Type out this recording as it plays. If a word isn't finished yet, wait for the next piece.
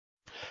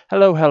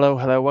Hello.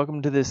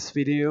 Welcome to this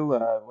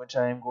video, which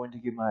I am going to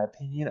give my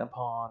opinion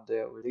upon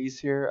the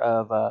release here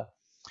of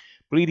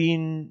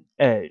Bleeding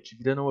Edge. If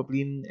you don't know what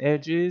Bleeding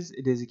Edge is,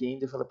 it is a game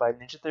developed by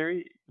Ninja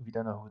Theory. If you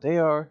don't know who they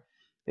are,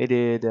 they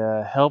did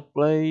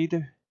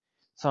Hellblade,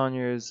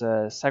 Sonya's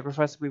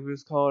Sacrifice, I believe it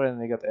was called,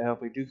 and they got the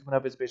Hellblade 2 coming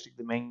up. It's basically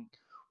the main,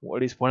 or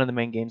at least one of the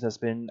main games that's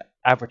been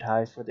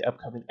advertised for the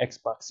upcoming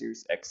Xbox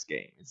Series X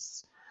game.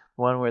 It's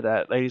one where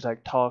that lady's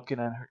like talking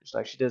and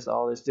she does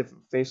all this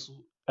different facial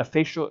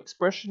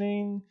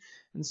expressioning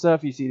and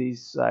stuff. You see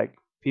these like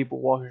people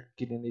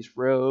walking in these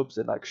robes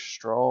and like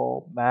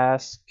straw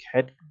mask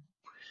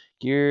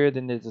headgear.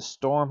 Then there's a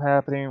storm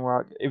happening.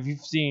 If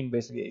you've seen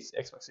basically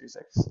Xbox Series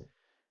X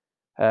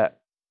uh,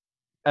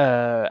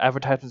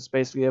 advertisements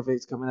basically of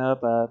it's coming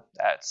up,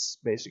 that's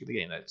basically the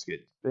game that's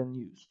been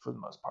used for the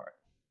most part.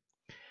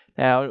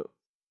 Now,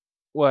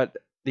 what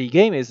the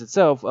game is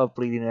itself of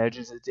Bleeding Edge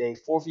is it's a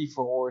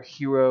 4v4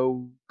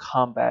 hero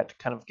combat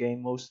kind of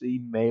game, mostly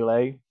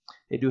melee.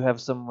 They do have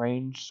some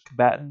ranged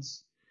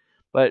combatants,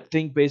 but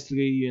think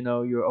basically,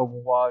 your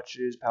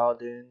Overwatches,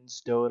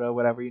 Paladins, Dota,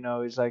 whatever,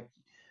 it's like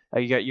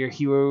you got your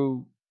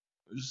heroes,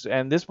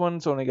 and this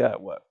one's only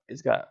got what?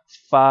 It's got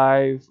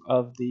 5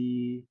 of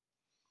the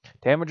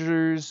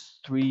damagers,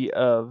 3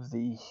 of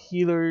the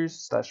healers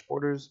slash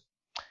porters,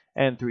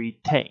 and 3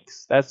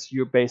 tanks. That's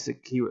your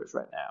basic heroes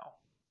right now.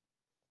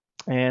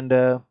 And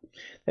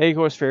they of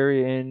course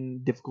vary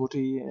in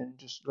difficulty and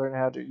just learn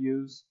how to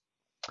use.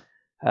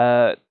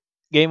 Uh,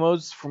 Game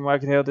modes, from what I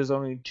can tell, there's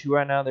only 2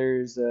 right now.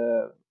 There's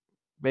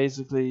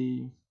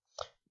basically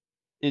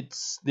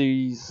it's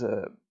these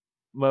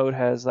mode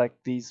has like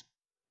these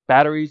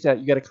batteries that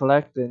you got to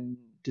collect and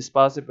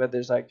deposit, but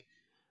there's like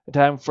a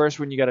time first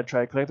when you got to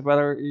try to collect the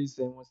batteries.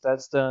 Then once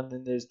that's done,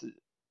 then there's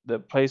the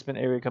placement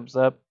area comes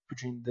up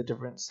between the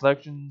different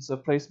selections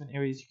of placement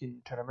areas. You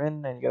can turn them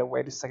in, and you got to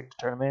wait a second to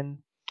turn them in.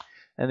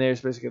 And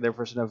there's basically their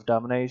version of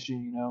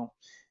domination.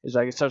 It's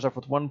like it starts off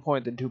with 1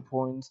 point, then 2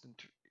 points, then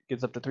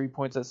gets up to 3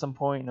 points at some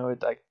point.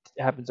 It like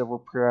happens over a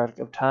periodic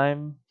of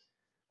time,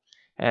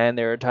 and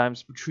there are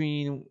times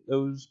between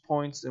those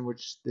points in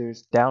which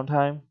there's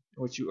downtime,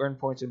 in which you earn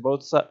points in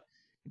both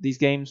these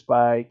games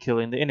by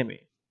killing the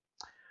enemy.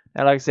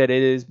 Now, like I said,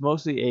 it is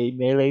mostly a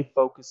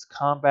melee-focused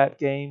combat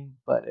game,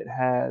 but it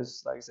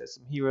has, like I said,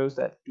 some heroes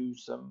that do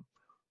some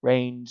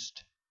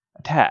ranged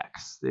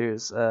attacks.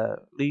 There's at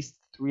least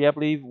 3, I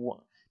believe,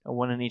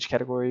 one in each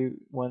category.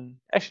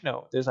 Actually,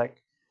 no, I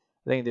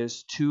think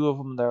there's 2 of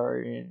them that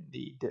are in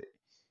the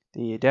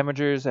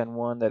damagers and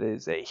 1 that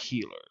is a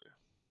healer.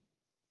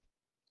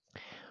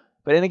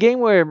 But in a game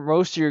where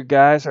most of your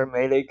guys are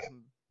melee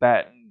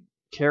combatant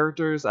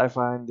characters, I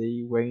find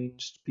the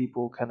ranged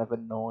people kind of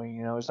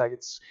annoying. It's like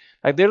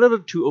they're a little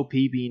too OP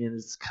being in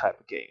this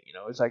type of game.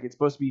 It's like it's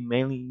supposed to be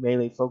mainly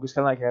melee focused,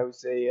 kind of like I would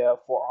say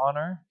For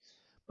Honor.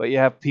 But you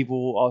have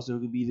people also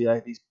who can be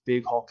like these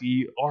big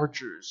hulky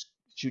archers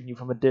shooting you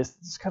from a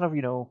distance. It's kind of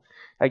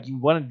like you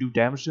want to do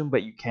damage to them,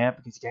 but you can't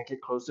because you can't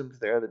get close to them because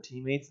they're other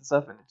teammates and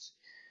stuff, and it's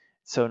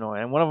so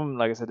annoying. And one of them,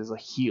 like I said, is a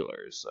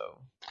healer.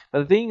 But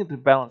the thing to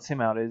balance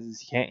him out is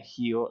he can't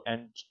heal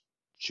and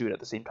shoot at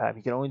the same time.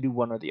 He can only do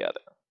one or the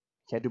other.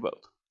 He can't do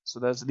both. So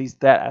there's at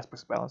least that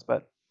aspect of balance.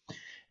 But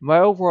my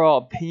overall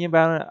opinion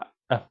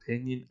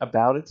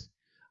about it,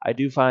 I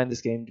do find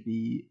this game to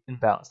be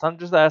imbalanced. Not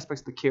just the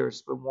aspects of the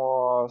characters, but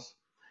more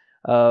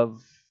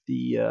of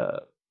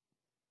the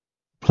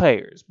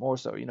players. More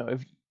so,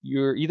 if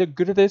you're either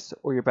good at this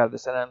or you're bad at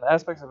this. And the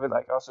aspects of it,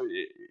 like also,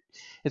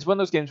 it's one of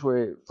those games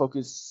where it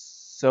focuses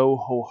so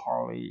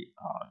wholeheartedly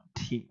on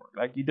teamwork.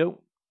 Like you don't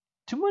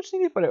too much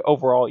need it, but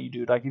overall you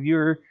do. Like if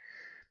you're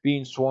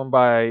being swarmed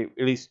by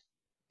at least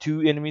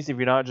 2 enemies, if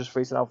you're not just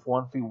facing off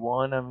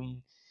 1v1, I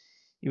mean,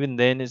 even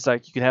then it's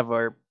like you can have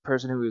a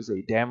person who is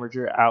a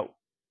damager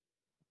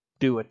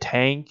outdo a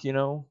tank,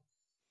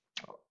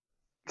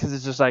 because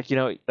it's just like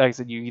like I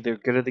said, you're either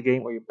good at the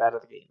game or you're bad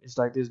at the game. It's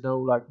like there's no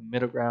like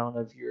middle ground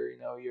of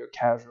your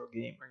casual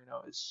gamer.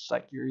 It's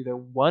like you're either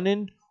one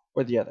end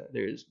or the other.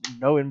 There's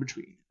no in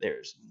between.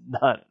 There's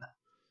none.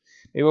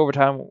 Maybe over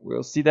time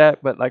we'll see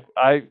that, but like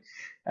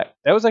that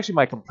was actually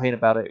my complaint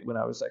about it when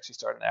I was actually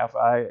starting alpha.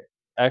 I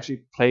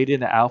actually played in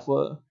the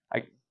alpha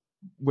like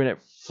when it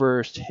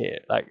first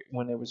hit, like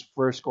when it was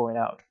first going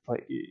out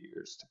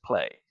to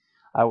play.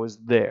 I was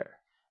there,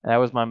 and that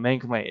was my main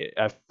complaint.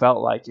 I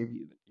felt like if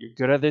you're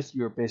good at this,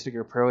 you're basically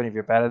a pro, and if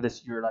you're bad at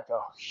this, you're like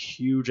a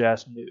huge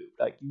ass noob.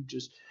 Like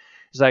it's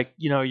like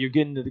you're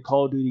getting to the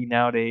Call of Duty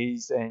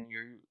nowadays, and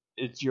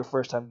it's your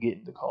first time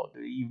getting to Call of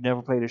Duty. You've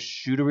never played a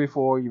shooter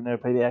before. You've never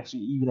played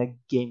actually even a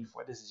game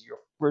before. This is your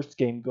first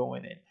game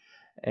going in,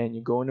 and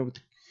you're going in with.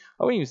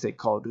 I wouldn't even say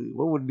Call of Duty.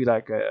 What would be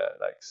like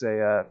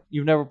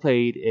you've never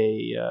played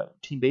a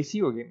team-based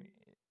hero game,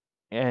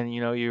 and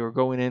you're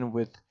going in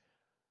with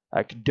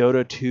like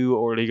Dota 2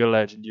 or League of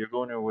Legends. You're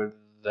going in with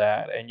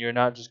that, and you're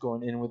not just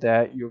going in with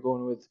that. You're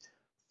going with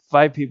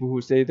 5 people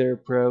who say they're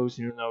pros,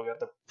 got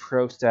the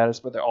pro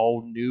status, but they're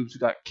all noobs who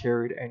got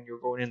carried, and you're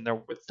going in there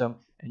with them,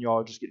 and you're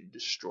all just getting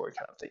destroyed,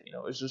 kind of thing.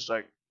 It's just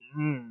like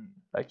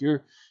like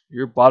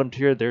you're bottom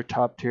tier, they're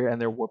top tier,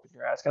 and they're whooping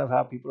your ass. Kind of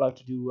how people like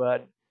to do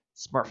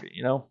Smurfy,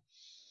 you know,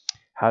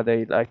 how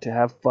they like to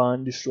have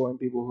fun destroying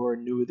people who are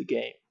new to the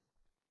game.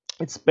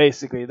 It's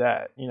basically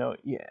that, you know.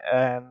 Yeah,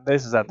 and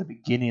this is at the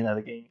beginning of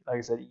the game. Like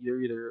I said,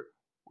 you're either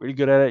really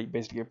good at it, you're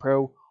basically a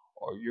pro,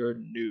 or you're a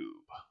noob.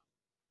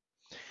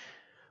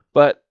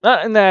 But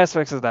not in the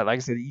aspects of that. Like I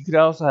said, you could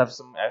also have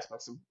some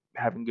aspects of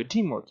having good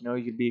teamwork. You know,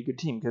 you could be a good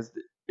team because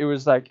it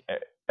was like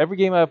every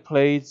game I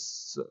played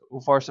so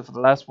far, except for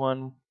the last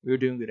one, we were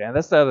doing good. And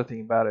that's the other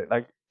thing about it,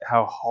 like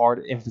how hard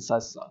it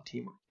emphasizes on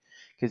teamwork.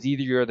 Because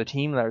either you're the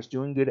team that is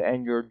doing good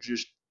and you're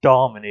just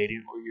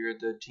dominating, or you're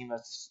the team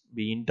that's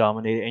being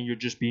dominated and you're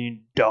just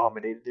being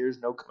dominated. There's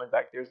no coming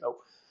back. There's no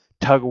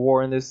tug of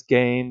war in this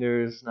game.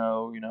 There's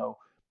no,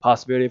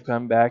 possibility of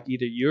coming back.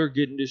 Either you're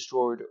getting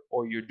destroyed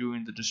or you're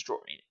doing the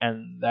destroying,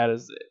 and that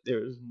is it.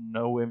 There's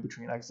no in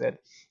between. Like I said,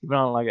 even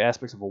on like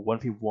aspects of a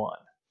 1v1,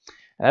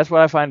 and that's what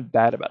I find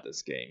bad about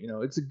this game. You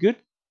know, it's a good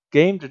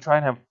game to try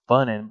and have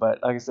fun in, but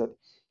like I said,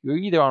 you're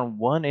either on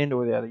one end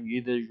or the other.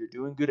 Either you're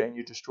doing good and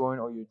you're destroying,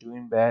 or you're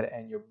doing bad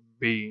and you're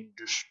being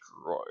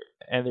destroyed.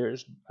 And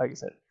there's, like I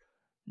said,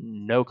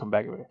 no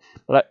comeback.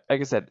 But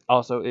like I said,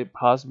 also it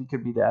possibly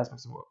could be the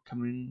aspects of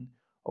coming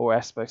or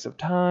aspects of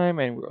time,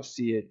 and we'll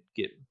see it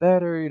get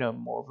better. You know,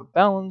 more of a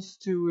balance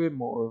to it,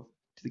 more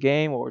to the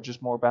game, or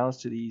just more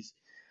balance to these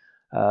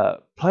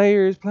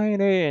players playing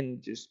it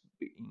and just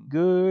being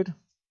good.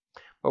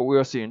 But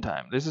we'll see in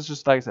time. This is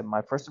just, like I said,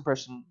 my first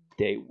impression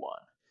day one.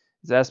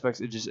 These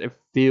aspects, it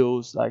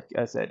feels like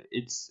I said,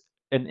 it's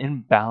an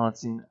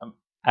imbalancing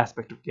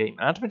aspect of game.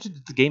 And not to mention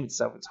the game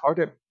itself, it's hard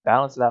to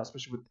balance it out,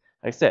 especially with,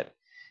 like I said,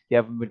 you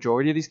have a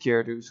majority of these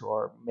characters who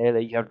are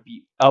melee. You have to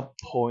be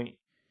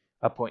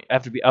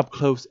have to be up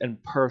close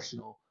and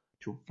personal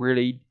to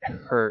really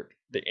hurt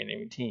the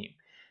enemy team.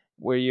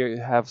 Where you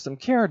have some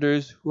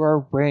characters who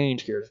are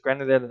range characters.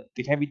 Granted that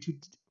they can't be too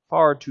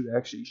far to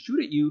actually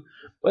shoot at you,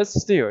 but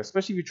still,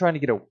 especially if you're trying to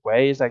get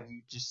away, it's like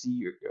you just see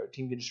your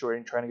team get destroyed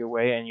and trying to get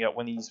away, and you got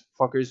one of these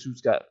fuckers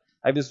who's got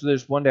like this.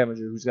 There's one damager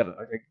who's got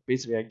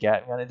basically a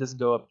gat gun. It doesn't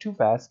go up too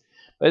fast,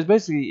 but it's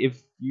basically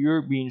if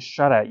you're being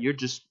shot at, you're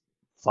just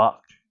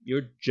fucked.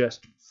 You're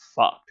just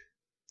fucked.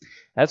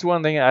 That's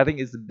one thing I think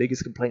is the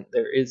biggest complaint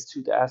there is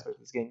to the aspect of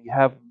this game. You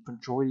have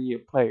majority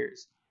of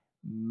players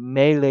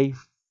melee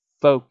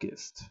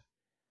focused,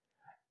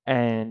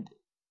 and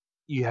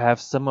you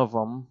have some of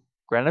them,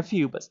 granted a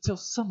few, but still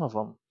some of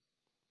them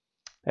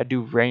that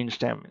do range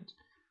damage,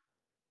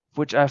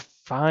 which I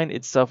find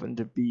itself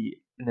to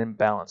be an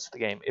imbalance to the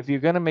game. If you're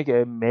gonna make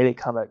a melee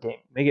combat game,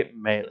 make it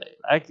melee.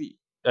 Like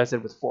I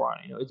said with For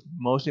Honor, it's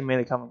mostly a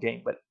melee combat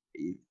game, but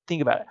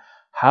think about it.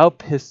 How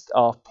pissed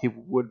off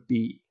people would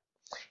be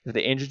if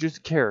they introduced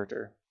a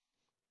character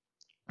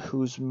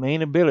whose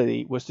main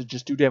ability was to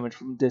just do damage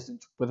from a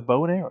distance with a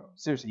bow and arrow.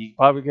 Seriously, he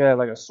probably could have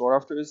like a sword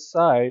off to his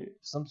side,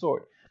 some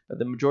sort. But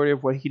the majority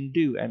of what he can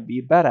do and be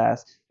a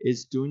badass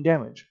is doing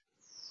damage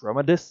from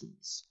a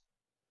distance.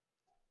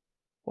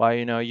 Why,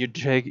 you're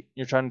trying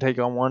to take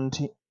on one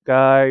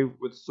guy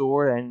with a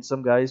sword and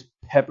some guy's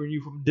peppering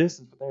you from a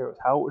distance with arrows.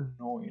 How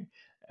annoying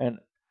and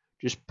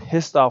just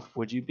pissed off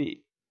would you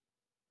be?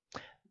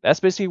 That's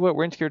basically what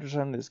range characters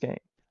are in this game.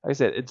 Like I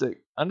said, it's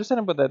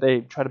understandable that they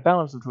try to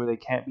balance them to where they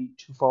can't be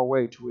too far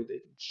away to where they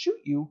can shoot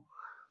you.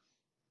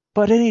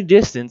 But any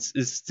distance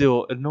is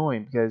still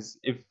annoying because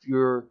if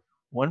you're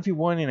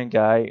 1v1 in a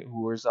guy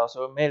who is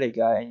also a melee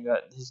guy and you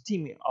got his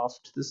teammate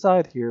off to the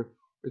side here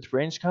with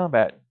ranged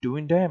combat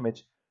doing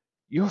damage,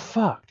 you're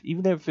fucked.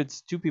 Even if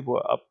it's two people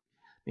up.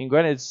 I mean,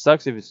 granted, it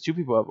sucks if it's two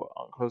people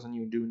up close on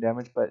you and doing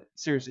damage, but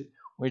seriously,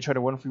 when you try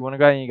to 1v1 a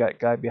guy and you got a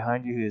guy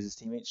behind you who is his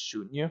teammate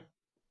shooting you,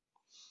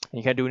 and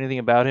you can't do anything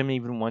about him,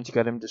 even once you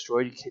got him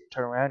destroyed, you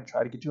turn around and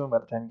try to get to him. By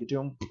the time you get to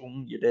him,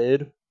 boom, you're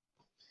dead.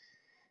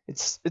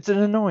 It's an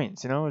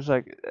annoyance, It's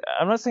like,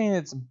 I'm not saying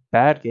it's a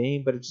bad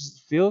game, but it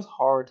just feels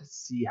hard to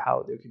see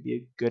how there can be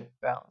a good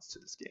balance to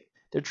this game.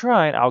 They're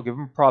trying. I'll give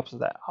them props for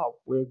that. I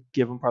will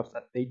give them props for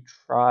that. They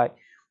try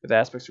with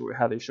aspects of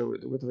how they show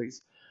it with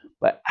these.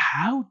 But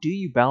how do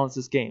you balance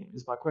this game?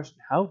 Is my question.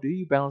 How do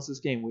you balance this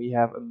game where you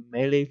have a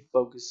melee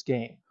focused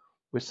game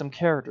with some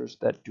characters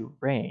that do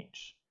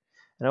range?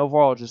 And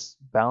overall, just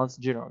balance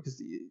in general. Because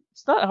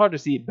it's not hard to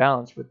see it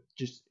balanced with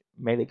just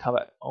melee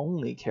combat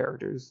only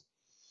characters.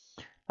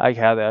 Like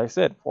how I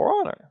said, For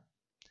Honor.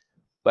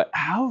 But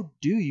how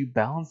do you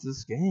balance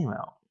this game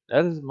out?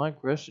 That is my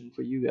question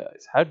for you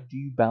guys. How do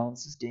you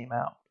balance this game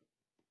out?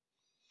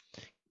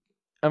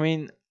 I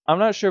mean, I'm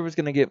not sure if it's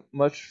going to get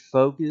much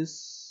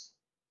focus.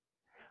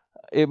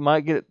 It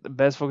might get the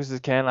best focus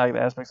it can, like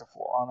the aspects of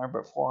For Honor.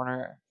 But For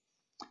Honor,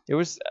 there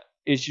was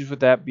issues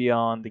with that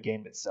beyond the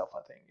game itself,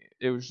 I think.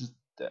 It was just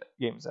the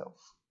game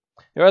itself.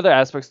 There are other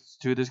aspects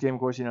to this game, of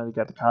course. You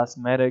got the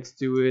cosmetics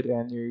to it,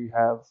 and you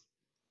have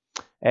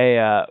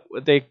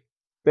they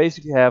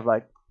basically have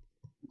like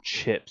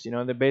chips.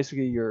 They're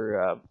basically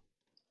your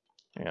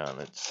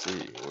let's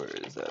see, where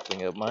is that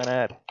thing of mine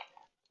at?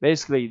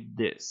 Basically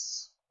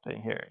this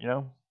thing here.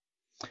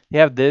 You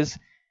have this,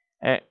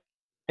 and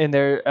and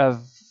there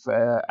have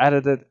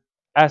added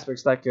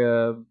aspects like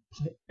a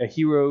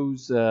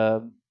hero's.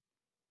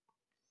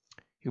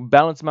 You can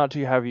balance them out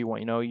to however you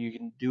want. You know, you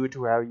can do it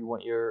to however you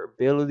want your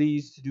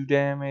abilities to do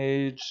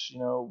damage. You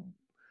know,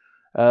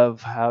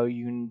 of how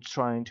you can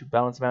trying to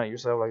balance them out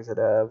yourself. Like I said,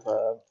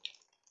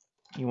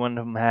 you want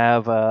them to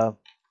have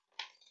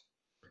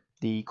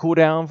the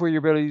cooldown for your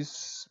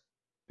abilities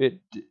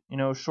bit,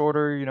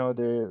 shorter. You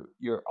know,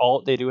 your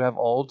alt, they do have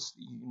alts.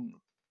 You can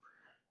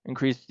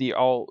increase the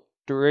alt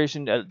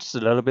duration just a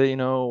little bit,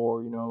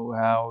 or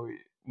how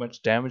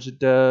much damage it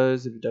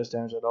does, if it does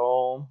damage at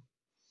all.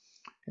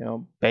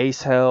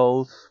 Base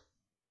health,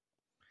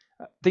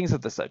 things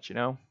of the such.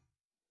 To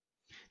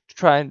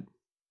try and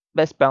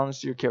best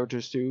balance your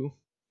characters too.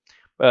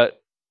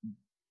 But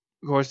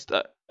of course,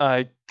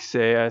 I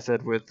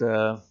said with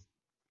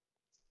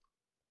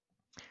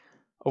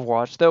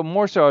Overwatch, though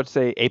more so I'd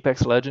say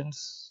Apex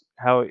Legends.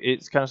 How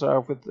it's kind of started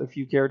off with a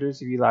few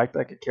characters. If you like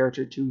a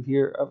character two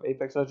here of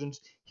Apex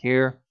Legends,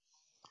 here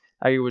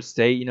I would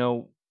say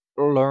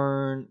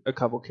learn a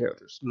couple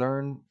characters.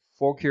 Learn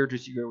 4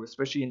 characters you go with,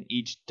 especially in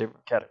each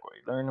different category.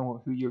 Learn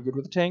who you're good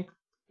with a tank,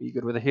 who you're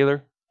good with a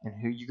healer, and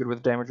who you're good with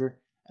a damager,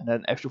 and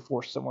then extra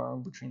force somewhere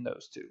in between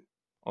those two,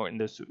 or in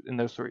those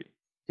 3.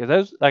 Because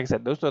those, like I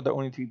said, those are the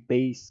only 3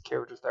 base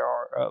characters there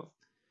are of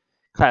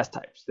class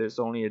types. There's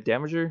only a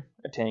damager,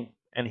 a tank,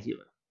 and a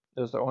healer.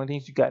 Those are the only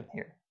things you got in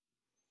here.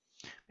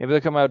 Maybe they'll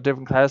come out with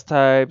different class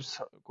types.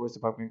 Of course, they're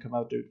probably going to come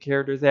out with different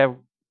characters. They have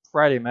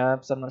Friday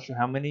maps. I'm not sure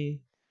how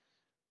many.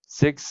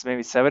 6,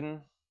 maybe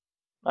 7.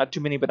 Not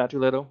too many, but not too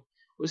little.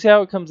 We'll see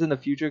how it comes in the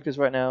future, because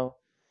right now,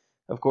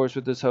 of course,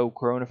 with this whole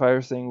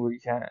coronavirus thing, we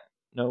can't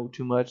know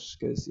too much,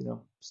 because,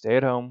 stay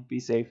at home, be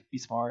safe, be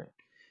smart,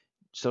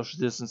 social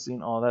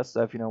distancing, all that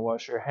stuff.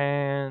 Wash your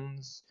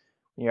hands.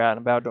 When you're out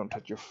and about, don't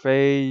touch your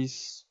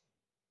face.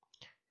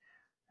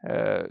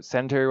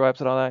 Sanitary wipes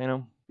and all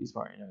that, be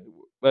smart,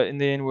 But in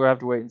the end, we'll have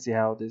to wait and see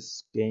how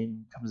this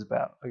game comes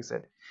about. Like I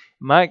said, it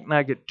might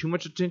not get too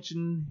much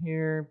attention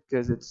here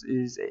because this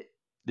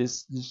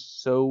is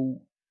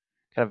so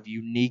kind of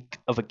unique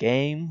of a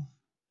game.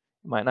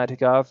 It might not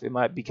take off. It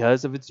might,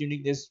 because of its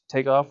uniqueness,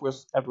 take off. We'll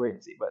have to wait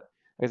and see. But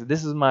like I said,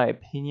 this is my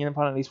opinion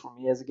upon it, at least for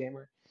me as a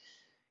gamer.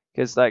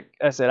 Because, like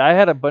I said, I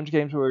had a bunch of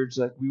games where it's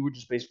like we were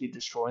just basically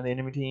destroying the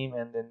enemy team,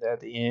 and then at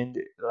the end,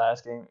 the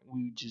last game,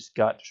 we just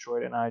got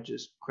destroyed, and I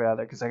just quit out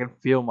there because I can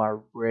feel my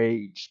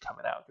rage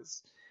coming out.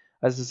 Because,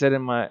 as I said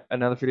in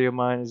another video of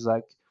mine, is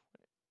like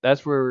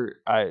that's where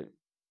I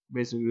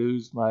basically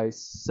lose my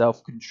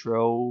self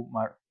control,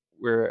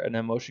 where an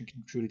emotion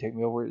can truly take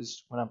me over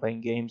is when I'm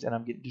playing games and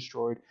I'm getting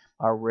destroyed.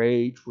 My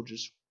rage will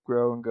just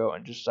grow and go,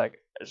 and just like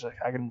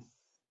I can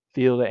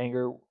feel the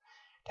anger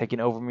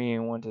taking over me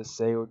and want to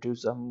say or do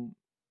something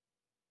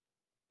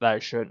that I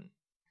shouldn't.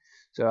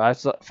 So I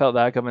felt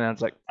that coming out.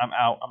 It's like I'm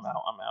out.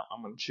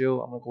 I'm gonna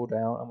chill. I'm gonna go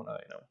down. I'm gonna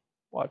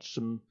watch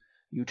some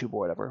YouTube or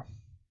whatever.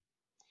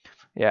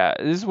 Yeah,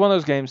 this is one of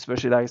those games,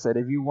 especially like I said,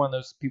 if you're one of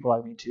those people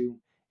like me too,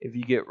 if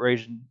you get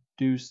rage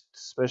induced,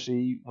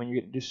 especially when you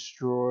get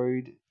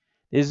destroyed,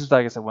 this is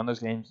like I said, one of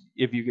those games.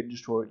 If you get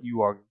destroyed,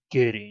 you are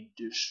getting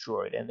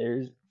destroyed, and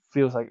there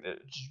feels like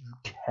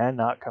you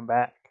cannot come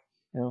back.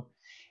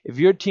 If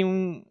your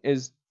team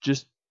is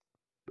just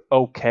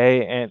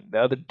okay, and the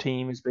other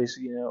team is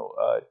basically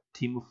a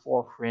team of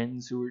 4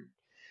 friends who are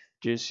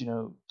just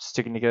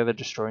sticking together,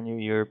 destroying you,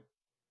 you're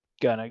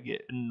gonna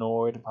get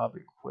annoyed and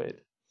probably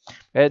quit.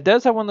 It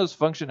does have one of those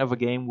function of a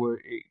game where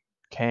it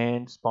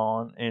can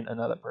spawn in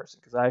another person,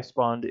 because I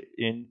spawned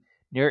in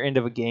near end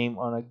of a game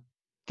on a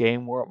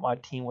game where my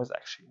team was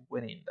actually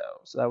winning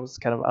though, so that was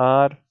kind of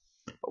odd,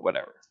 but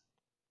whatever.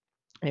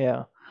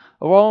 Yeah.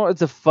 Overall,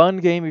 it's a fun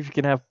game if you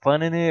can have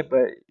fun in it,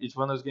 but it's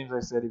one of those games, like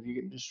I said, if you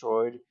get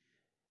destroyed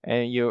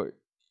and your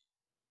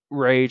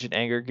rage and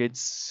anger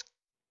gets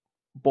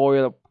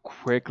boiled up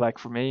quick, like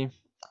for me,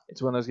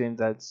 it's one of those games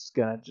that's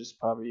gonna just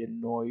probably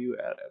annoy you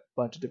at a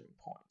bunch of different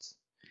points.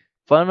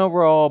 Fun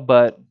overall,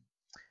 but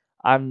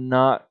I'm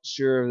not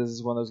sure if this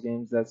is one of those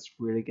games that's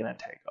really gonna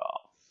take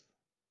off.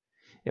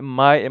 It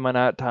might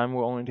not. Time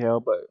will only tell.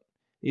 But at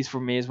least for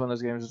me, it's one of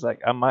those games. It's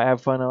like I might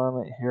have fun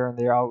on it here and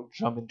there. I'll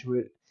jump into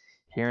it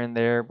here and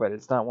there, but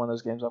it's not one of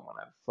those games I'm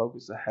gonna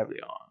focus heavily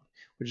on.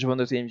 Which is one of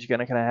those games you're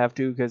gonna kind of have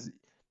to, because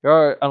there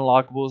are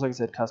unlockables, like I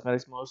said,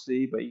 cosmetics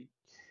mostly. But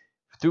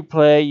through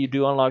play, you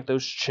do unlock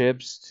those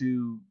chips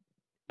to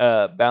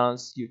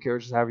balance your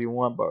characters however you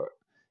want. But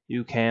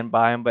you can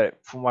buy them. But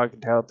from what I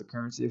can tell, the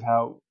currency of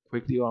how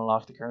quickly you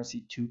unlock the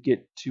currency to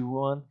get to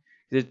one,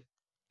 it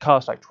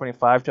costs like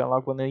 25 to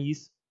unlock one of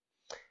these.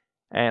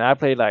 And I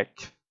played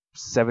like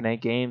 7,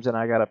 8 games, and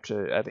I got up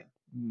to, I think,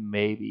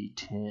 maybe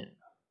 10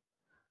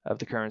 of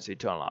the currency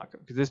to unlock them.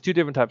 Because there's 2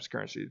 different types of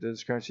currency.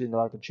 There's currency to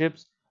unlock the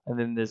chips, and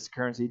then there's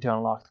currency to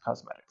unlock the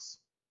cosmetics.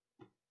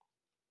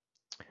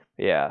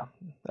 Yeah,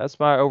 that's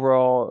my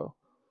overall,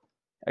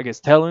 I guess,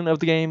 telling of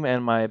the game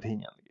and my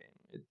opinion of the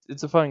game.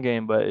 It's a fun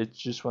game, but it's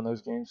just one of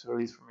those games, at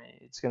least for me.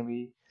 It's going to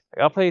be,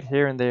 like, I'll play it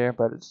here and there,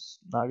 but it's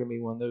not going to be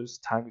one of those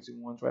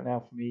time-consuming ones right now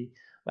for me.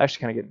 I'm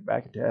actually kind of getting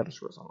back into Elder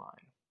Scrolls Online.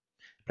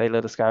 play a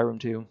little Skyrim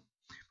too.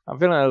 I'm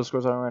feeling Elder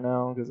Scrolls on right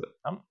now because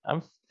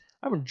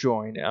I'm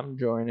enjoying it. I'm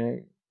enjoying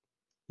it.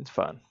 It's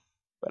fun.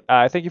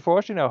 But thank you for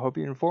watching. I hope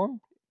you're informed,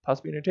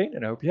 possibly entertained,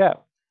 and I hope you have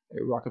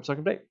a rock up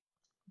second day.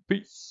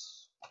 Peace.